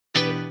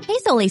Hey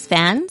Zolace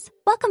fans!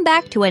 Welcome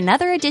back to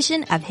another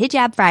edition of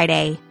Hijab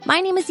Friday. My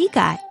name is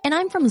Ika, and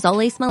I'm from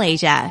Zolace,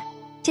 Malaysia.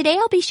 Today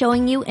I'll be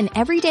showing you an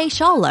everyday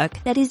shawl look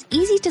that is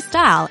easy to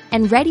style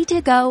and ready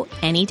to go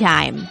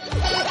anytime.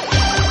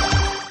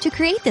 To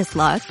create this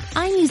look,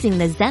 I'm using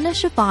the Zena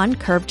Chiffon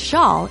Curved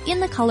Shawl in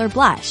the color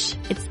Blush.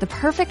 It's the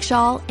perfect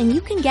shawl and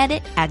you can get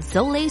it at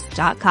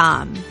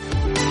Zolace.com.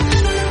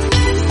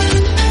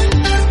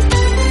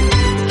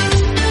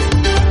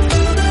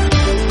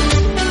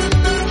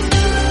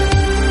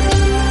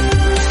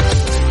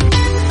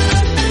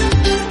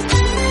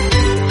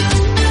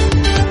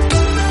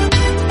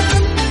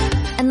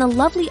 The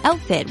lovely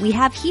outfit we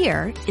have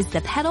here is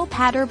the Petal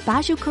Patter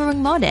Baju Kurung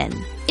Modern.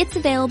 It's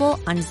available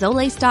on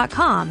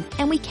Zolace.com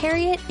and we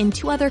carry it in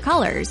 2 other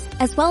colors,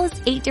 as well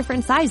as 8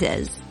 different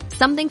sizes.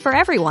 Something for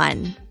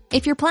everyone.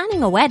 If you're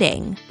planning a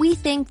wedding, we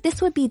think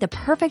this would be the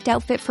perfect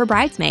outfit for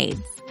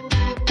bridesmaids.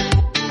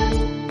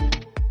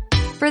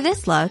 For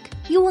this look,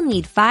 you will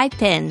need 5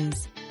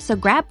 pins. So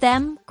grab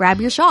them,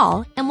 grab your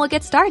shawl, and we'll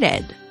get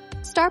started.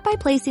 Start by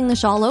placing the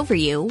shawl over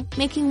you,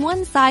 making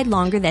one side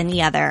longer than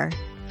the other.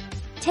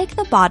 Take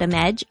the bottom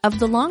edge of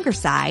the longer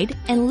side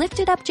and lift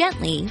it up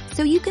gently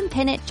so you can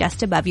pin it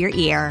just above your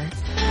ear.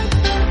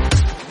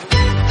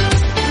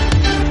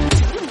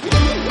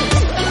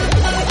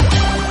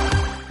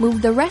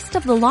 Move the rest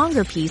of the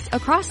longer piece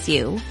across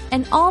you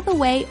and all the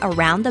way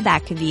around the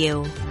back of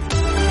you.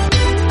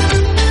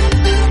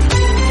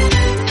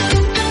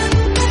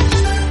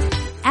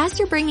 As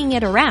you're bringing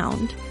it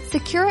around,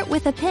 secure it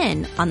with a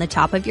pin on the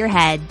top of your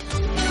head.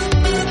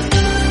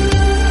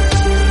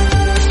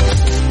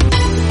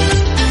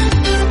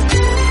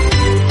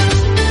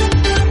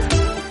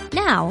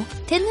 Now,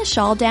 pin the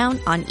shawl down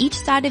on each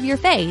side of your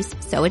face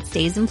so it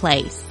stays in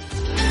place.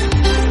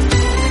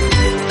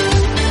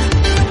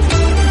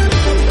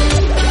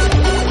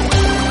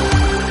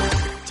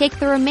 Take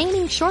the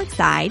remaining short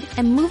side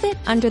and move it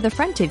under the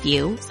front of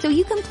you so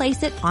you can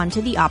place it onto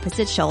the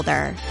opposite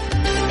shoulder.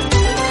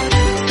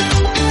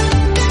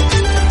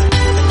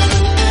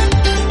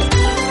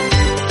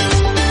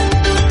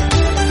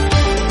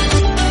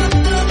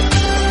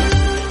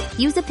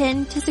 Use a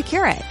pin to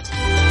secure it.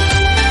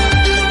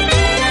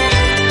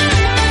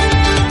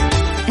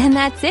 And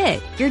that's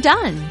it. You're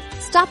done.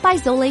 Stop by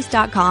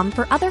Zolace.com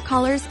for other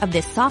colors of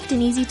this soft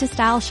and easy to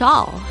style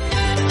shawl.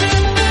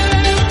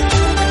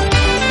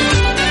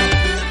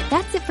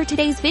 That's it for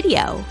today's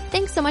video.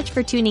 Thanks so much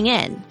for tuning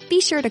in.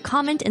 Be sure to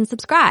comment and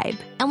subscribe,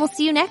 and we'll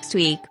see you next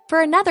week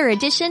for another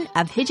edition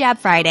of Hijab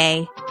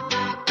Friday.